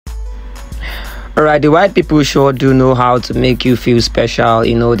All right, the white people sure do know how to make you feel special.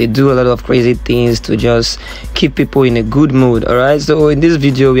 You know, they do a lot of crazy things to just keep people in a good mood. All right, so in this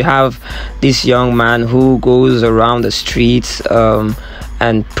video we have this young man who goes around the streets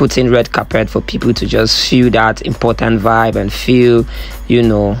and puts in red carpet for people to just feel that important vibe and feel, you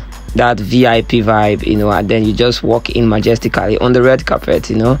know, that VIP vibe, you know, and then you just walk in majestically on the red carpet,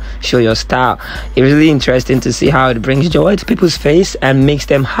 you know, show your style. It's really interesting to see how it brings joy to people's face and makes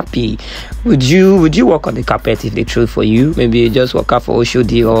them happy. Would you walk on the carpet if they threw it for you? Maybe you just walk out for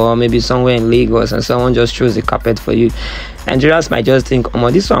Oshodi or maybe somewhere in Lagos and someone just throws the carpet for you. Nigerians might just think, oh,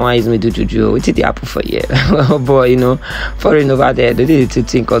 this one is me do juju. What did the apple for you? But you know, foreign over there, they need to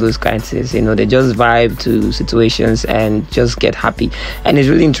think all those kinds of things. You know, they just vibe to situations and just get happy. And it's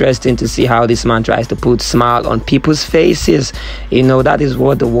really interesting to see how this man tries to put smile on people's faces. You know, that is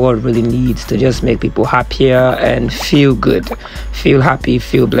what the world really needs, to just make people happier and feel good, feel happy,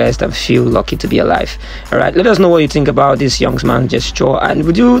 feel blessed, and feel lucky to be alive. All right, let us know what you think about this young man's gesture, and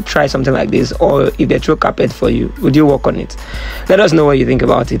would you try something like this? Or if they throw carpet for you, would you walk on it? Let us know what you think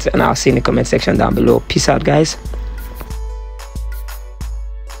about it, and I'll see you in the comment section down below. Peace out, guys.